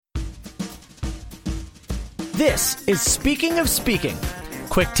This is Speaking of Speaking,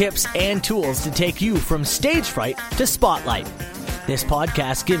 quick tips and tools to take you from stage fright to spotlight. This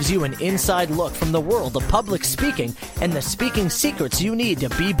podcast gives you an inside look from the world of public speaking and the speaking secrets you need to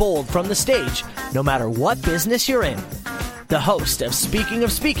be bold from the stage, no matter what business you're in. The host of Speaking,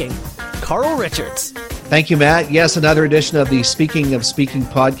 Carl Richards. Thank you, Matt. Yes, another edition of the Speaking of Speaking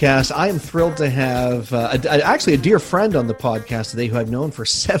podcast. I am thrilled to have actually a dear friend on the podcast today who I've known for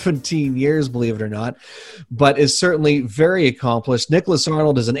 17 years, believe it or not, but is certainly very accomplished. Nicholas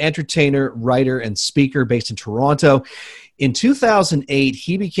Arnold is an entertainer, writer, and speaker based in Toronto. In 2008,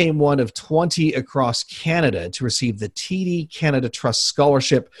 he became one of 20 across Canada to receive the TD Canada Trust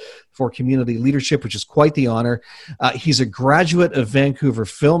Scholarship for Community Leadership, which is quite the honor. He's a graduate of Vancouver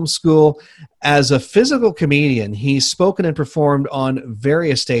Film School. As a physical comedian, he's spoken and performed on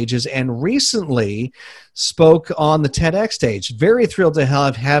various stages and recently spoke on the TEDx stage. Very thrilled to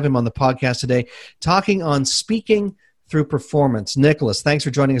have him on the podcast today, talking on speaking through performance. Nicholas, thanks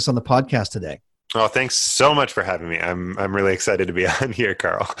for joining us on the podcast today. Oh, thanks so much for having me. I'm really excited to be on here,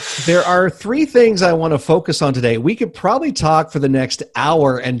 Carl. There are three things I want to focus on today. We could probably talk for the next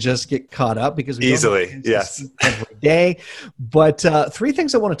hour and just get caught up because we easily, yes, every day. But three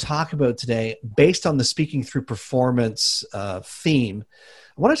things I want to talk about today, based on the speaking through performance theme.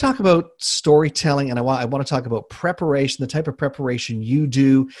 I want to talk about storytelling, and I want to talk about preparation, the type of preparation you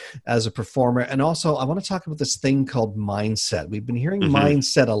do as a performer. And also, I want to talk about this thing called mindset. We've been hearing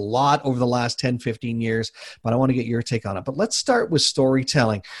mindset a lot over the last 10, 15 years, but I want to get your take on it. But let's start with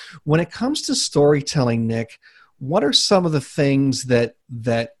storytelling. When it comes to storytelling, Nick, what are some of the things that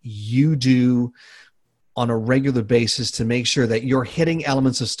you do on a regular basis to make sure that you're hitting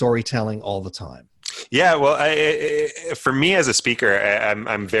elements of storytelling all the time? Yeah, well, for me as a speaker,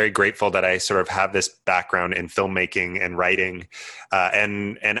 I'm very grateful that I sort of have this background in filmmaking and writing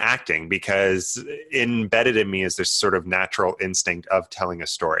and acting, because embedded in me is this sort of natural instinct of telling a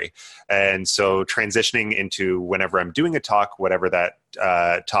story. And so transitioning into whenever I'm doing a talk, whatever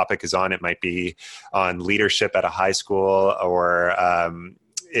that topic is on, it might be on leadership at a high school or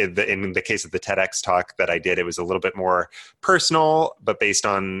in the case of the TEDx talk that I did, it was a little bit more personal, but based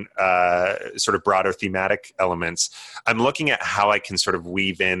on sort of broader thematic elements. I'm looking at how I can sort of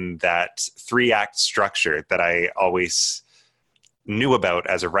weave in that 3-act structure that I always knew about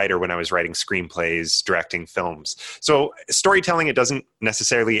as a writer when I was writing screenplays, directing films. So storytelling, it doesn't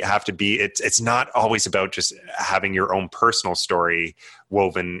necessarily have to be, it's not always about just having your own personal story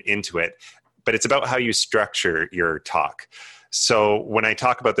woven into it, but it's about how you structure your talk. So when I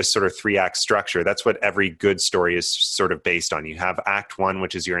talk about this sort of 3-act structure, that's what every good story is sort of based on. You have Act 1,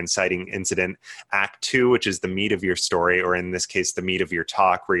 which is your inciting incident, Act 2, which is the meat of your story, or in this case, the meat of your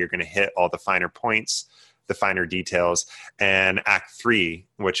talk, where you're going to hit all the finer points, the finer details, and Act 3,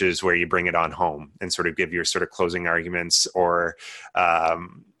 which is where you bring it on home and sort of give your sort of closing arguments or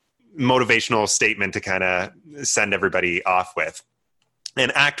motivational statement to kind of send everybody off with.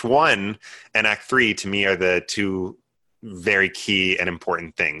 And Act 1 and Act 3, to me, are the two very key and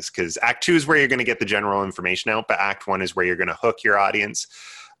important things, because Act 2 is where you're going to get the general information out, but Act 1 is where you're going to hook your audience.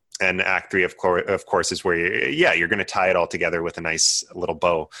 And Act 3, of course, is where you're going to tie it all together with a nice little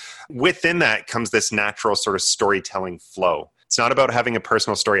bow. Within that comes this natural sort of storytelling flow. It's not about having a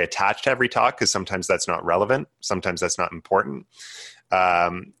personal story attached to every talk, because sometimes that's not relevant. Sometimes that's not important.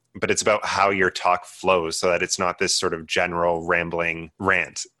 But it's about how your talk flows so that it's not this sort of general rambling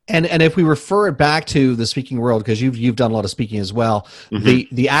rant. And if we refer it back to the speaking world, because you've done a lot of speaking as well,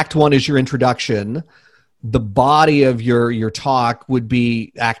 the Act 1 is your introduction. The body of your talk would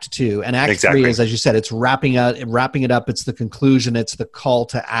be Act 2, and Act 3 is, as you said, it's wrapping it up. It's the conclusion. It's the call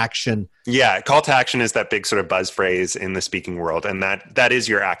to action. Yeah, call to action is that big sort of buzz phrase in the speaking world, and that is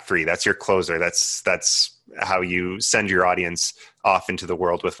your Act 3. That's your closer. That's how you send your audience off into the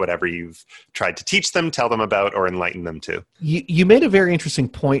world with whatever you've tried to teach them, tell them about, or enlighten them to. You made a very interesting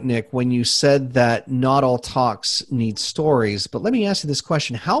point, Nick, when you said that not all talks need stories. But let me ask you this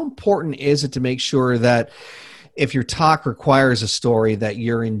question. How important is it to make sure that if your talk requires a story, that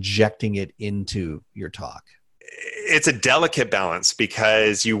you're injecting it into your talk? It's a delicate balance,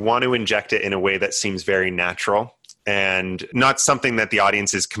 because you want to inject it in a way that seems very natural and not something that the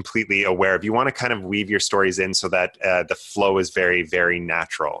audience is completely aware of. You want to kind of weave your stories in so that the flow is very, very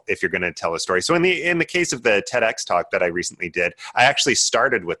natural if you're going to tell a story. So in the case of the TEDx talk that I recently did, I actually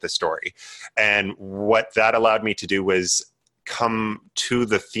started with the story. And what that allowed me to do was come to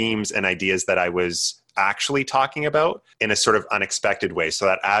the themes and ideas that I was actually talking about in a sort of unexpected way, so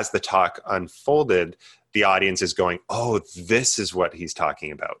that as the talk unfolded, the audience is going, oh, this is what he's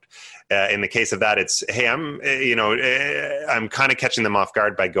talking about. In the case of that, it's, hey, I'm kind of catching them off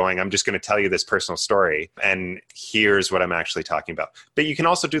guard by going, I'm just going to tell you this personal story, and here's what I'm actually talking about. But you can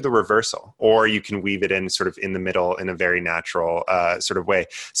also do the reversal, or you can weave it in sort of in the middle in a very natural sort of way.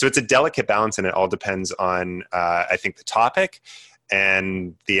 So it's a delicate balance, and it all depends on, I think, the topic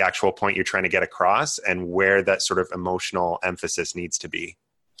and the actual point you're trying to get across, and where that sort of emotional emphasis needs to be.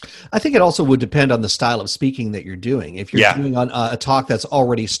 I think it also would depend on the style of speaking that you're doing. If you're doing on a talk that's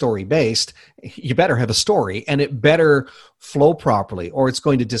already story-based, you better have a story, and it better flow properly, or it's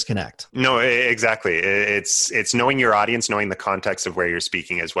going to disconnect. No, exactly. It's knowing your audience, knowing the context of where you're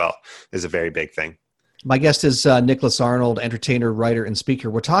speaking as well is a very big thing. My guest is Nicholas Arnold, entertainer, writer, and speaker.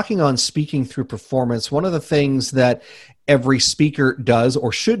 We're talking on speaking through performance. One of the things that every speaker does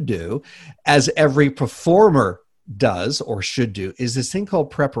or should do, as every performer does or should do, is this thing called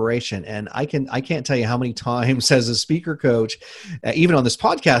preparation. And I can't tell you how many times as a speaker coach, even on this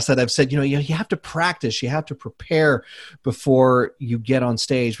podcast, that I've said, you have to practice, you have to prepare before you get on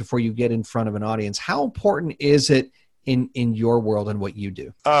stage, before you get in front of an audience. How important is it in your world and what you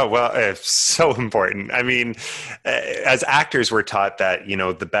do? Oh, well, it's so important. I mean, as actors, we're taught that,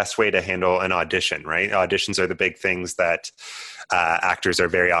 the best way to handle an audition, right? Auditions are the big things that actors are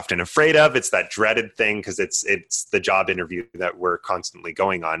very often afraid of. It's that dreaded thing because it's the job interview that we're constantly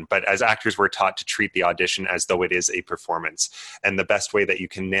going on. But as actors, we're taught to treat the audition as though it is a performance. And the best way that you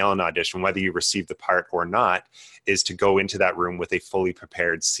can nail an audition, whether you receive the part or not, is to go into that room with a fully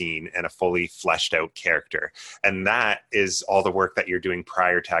prepared scene and a fully fleshed out character. And that is all the work that you're doing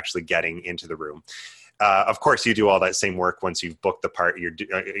prior to actually getting into the room. Of course, you do all that same work once you've booked the part.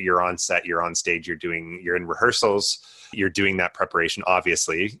 You're on set, you're on stage, you're in rehearsals, you're doing that preparation,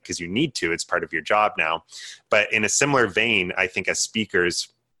 obviously, because you need to. It's part of your job now. But in a similar vein, I think as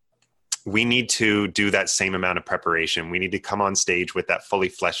speakers, we need to do that same amount of preparation. We need to come on stage with that fully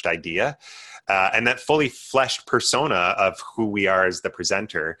fleshed idea and that fully fleshed persona of who we are as the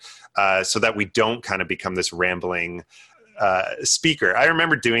presenter, so that we don't kind of become this rambling speaker. I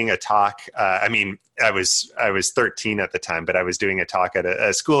remember doing a talk. I was 13 at the time, but I was doing a talk at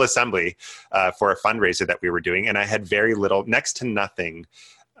a school assembly for a fundraiser that we were doing, and I had very little, next to nothing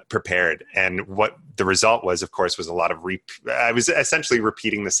prepared. And what the result was, of course, was a lot of I was essentially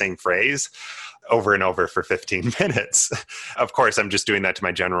repeating the same phrase over and over for 15 minutes. Of course, I'm just doing that to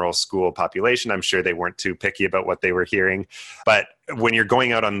my general school population. I'm sure they weren't too picky about what they were hearing. But when you're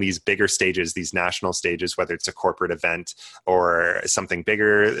going out on these bigger stages, these national stages, whether it's a corporate event or something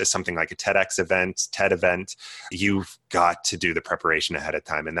bigger, something like a TEDx event, TED event, you've got to do the preparation ahead of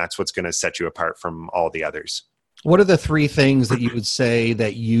time. And that's what's going to set you apart from all the others. What are the three things that you would say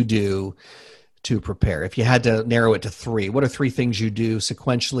that you do to prepare? If you had to narrow it to three, what are three things you do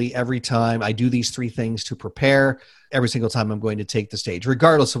sequentially every time? I do these three things to prepare every single time I'm going to take the stage,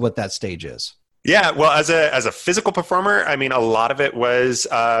 regardless of what that stage is. Yeah, well, as a physical performer, I mean, a lot of it was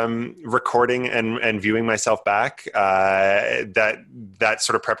recording and viewing myself back. That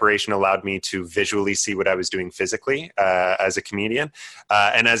sort of preparation allowed me to visually see what I was doing physically as a comedian.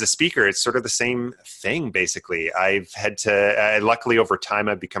 And as a speaker, it's sort of the same thing, basically. I've had to, luckily over time,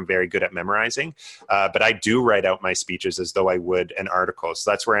 I've become very good at memorizing. But I do write out my speeches as though I would an article.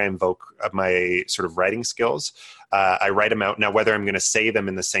 So that's where I invoke my sort of writing skills. I write them out. Now, whether I'm going to say them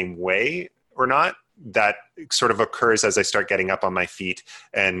in the same way or not, that sort of occurs as I start getting up on my feet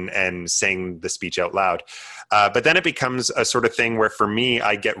and saying the speech out loud. But then it becomes a sort of thing where for me,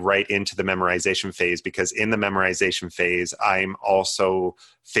 I get right into the memorization phase, because in the memorization phase, I'm also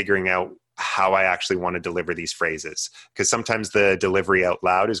figuring out how I actually want to deliver these phrases. Because sometimes the delivery out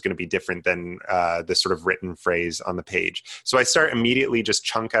loud is going to be different than the sort of written phrase on the page. So I start immediately just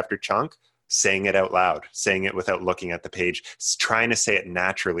chunk after chunk, saying it out loud, saying it without looking at the page, trying to say it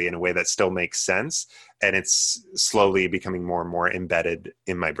naturally in a way that still makes sense. And it's slowly becoming more and more embedded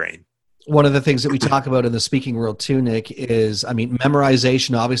in my brain. One of the things that we talk about in the speaking world too, Nick, is,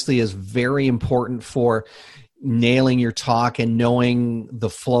 memorization obviously is very important for nailing your talk and knowing the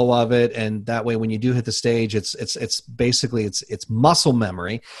flow of it. And that way, when you do hit the stage, it's basically muscle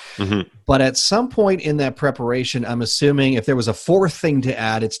memory. Mm-hmm. But at some point in that preparation, I'm assuming if there was a fourth thing to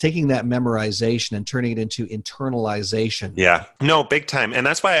add, it's taking that memorization and turning it into internalization. Yeah, no, big time. And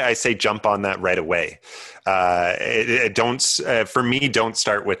that's why I say jump on that right away. For me, don't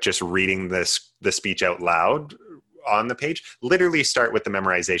start with just reading the speech out loud on the page. Literally start with the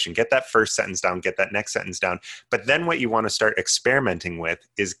memorization. Get that first sentence down, get that next sentence down. But then what you want to start experimenting with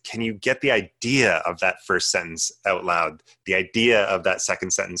is, can you get the idea of that first sentence out loud, the idea of that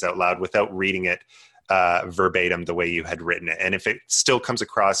second sentence out loud without reading it verbatim the way you had written it. And if it still comes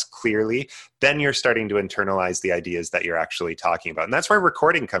across clearly, then you're starting to internalize the ideas that you're actually talking about. And that's where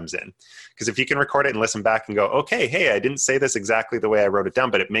recording comes in. Because if you can record it and listen back and go, okay, hey, I didn't say this exactly the way I wrote it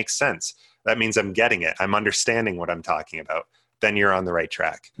down, but it makes sense. That means I'm getting it. I'm understanding what I'm talking about. Then you're on the right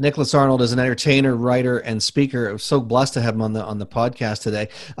track. Nicholas Arnold is an entertainer, writer, and speaker. I'm so blessed to have him on the podcast today.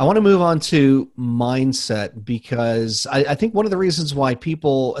 I want to move on to mindset, because I think one of the reasons why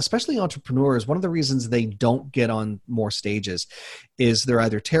people, especially entrepreneurs, one of the reasons they don't get on more stages is they're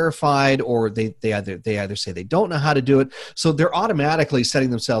either terrified, or they either say they don't know how to do it. So they're automatically setting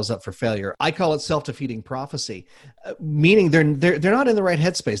themselves up for failure. I call it self-defeating prophecy, meaning they're not in the right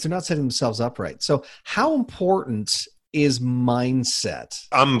headspace. They're not setting themselves up right. So how important is mindset?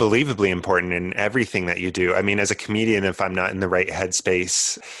 Unbelievably important in everything that you do. I mean, as a comedian, if I'm not in the right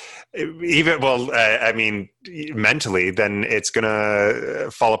headspace, mentally, then it's going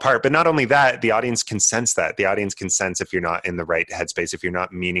to fall apart. But not only that, the audience can sense that. The audience can sense if you're not in the right headspace, if you're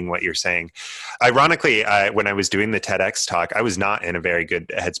not meaning what you're saying. Ironically, when I was doing the TEDx talk, I was not in a very good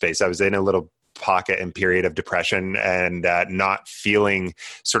headspace. I was in a little pocket and period of depression and not feeling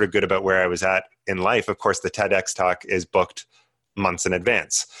sort of good about where I was at in life. Of course, the TEDx talk is booked months in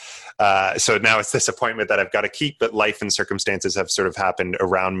advance. So now it's this appointment that I've got to keep, but life and circumstances have sort of happened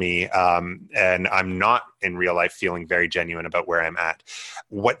around me. And I'm not in real life feeling very genuine about where I'm at.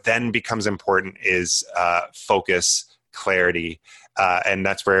 What then becomes important is focus, clarity. And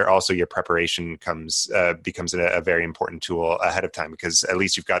that's where also your preparation becomes a very important tool ahead of time, because at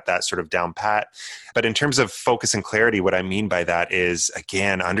least you've got that sort of down pat. But in terms of focus and clarity, what I mean by that is,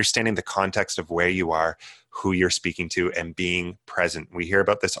 again, understanding the context of where you are, who you're speaking to, and being present. We hear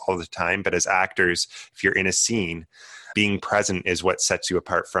about this all the time, but as actors, if you're in a scene, being present is what sets you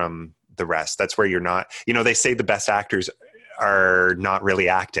apart from the rest. That's where you're not, they say the best actors are not really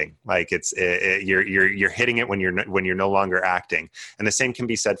acting. Like you're hitting it when you're no longer acting. And the same can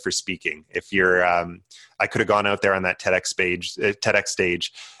be said for speaking. If you're, I could have gone out there on that TEDx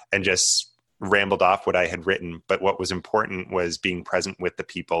stage and just rambled off what I had written, but what was important was being present with the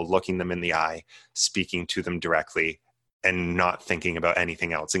people, looking them in the eye, speaking to them directly, and not thinking about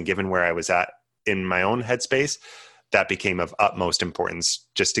anything else. And given where I was at in my own headspace, that became of utmost importance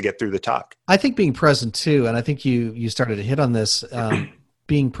just to get through the talk. I think being present too, and I think you started to hit on this,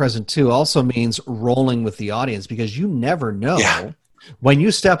 being present too also means rolling with the audience, because you never know. Yeah. When you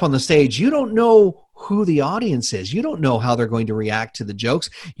step on the stage, you don't know who the audience is. You don't know how they're going to react to the jokes.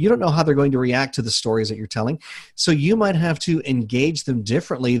 You don't know how they're going to react to the stories that you're telling. So you might have to engage them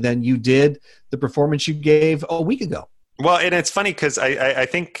differently than you did the performance you gave a week ago. Well, and it's funny because I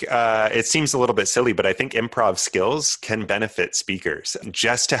think it seems a little bit silly, but I think improv skills can benefit speakers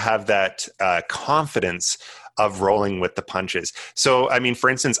just to have that confidence of rolling with the punches. So, I mean, for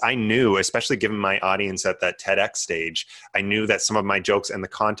instance, I knew, especially given my audience at that TEDx stage, I knew that some of my jokes and the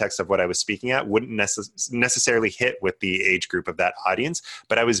context of what I was speaking at wouldn't necessarily hit with the age group of that audience,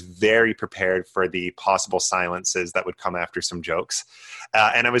 but I was very prepared for the possible silences that would come after some jokes.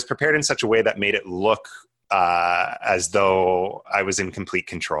 And I was prepared in such a way that made it look as though I was in complete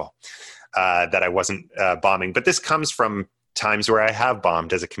control, that I wasn't bombing. But this comes from times where I have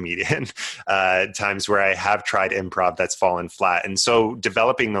bombed as a comedian, times where I have tried improv that's fallen flat. And so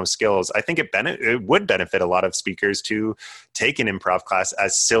developing those skills, I think it would benefit a lot of speakers to take an improv class,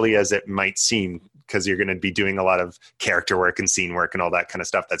 as silly as it might seem, because you're going to be doing a lot of character work and scene work and all that kind of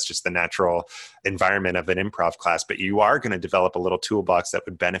stuff. That's just the natural environment of an improv class. But you are going to develop a little toolbox that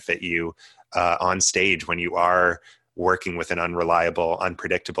would benefit you on stage when you are working with an unreliable,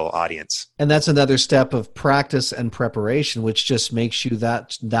 unpredictable audience. And that's another step of practice and preparation, which just makes you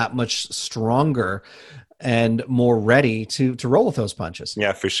that much stronger and more ready to roll with those punches.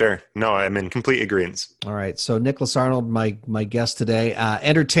 Yeah, for sure. No, I'm in complete agreement. All right. So Nicholas Arnold, my guest today,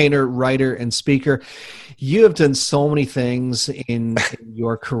 entertainer, writer, and speaker. You have done so many things in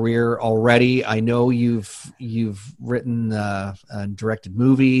your career already. I know you've written and directed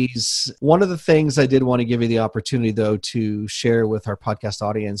movies. One of the things I did want to give you the opportunity, though, to share with our podcast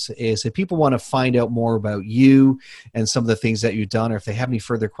audience is if people want to find out more about you and some of the things that you've done, or if they have any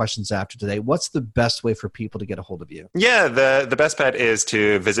further questions after today, what's the best way for people to get a hold of you? Yeah, the best bet is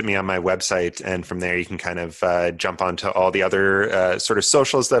to visit me on my website, and from there you can kind of jump onto all the other sort of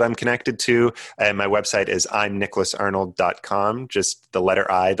socials that I'm connected to. And my website is imnicholasarnold.com, just the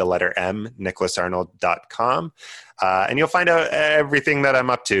letter I, the letter M, nicholasarnold.com. And you'll find out everything that I'm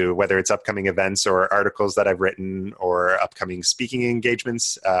up to, whether it's upcoming events or articles that I've written or upcoming speaking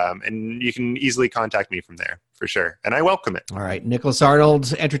engagements. And you can easily contact me from there, for sure. And I welcome it. All right. Nicholas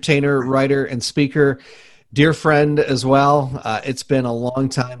Arnold, entertainer, writer, and speaker. dear friend as well. It's been a long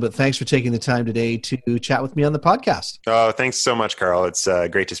time, but thanks for taking the time today to chat with me on the podcast. Oh, thanks so much, Carl. It's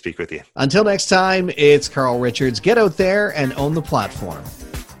great to speak with you. Until next time, it's Carl Richards. Get out there and own the platform.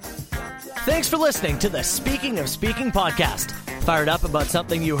 Thanks for listening to the Speaking of Speaking podcast. Fired up about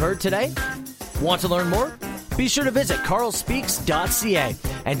something you heard today? Want to learn more? Be sure to visit carlspeaks.ca.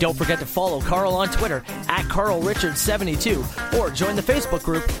 And don't forget to follow Carl on Twitter @CarlRichards72 or join the Facebook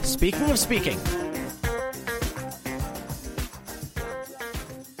group Speaking of Speaking.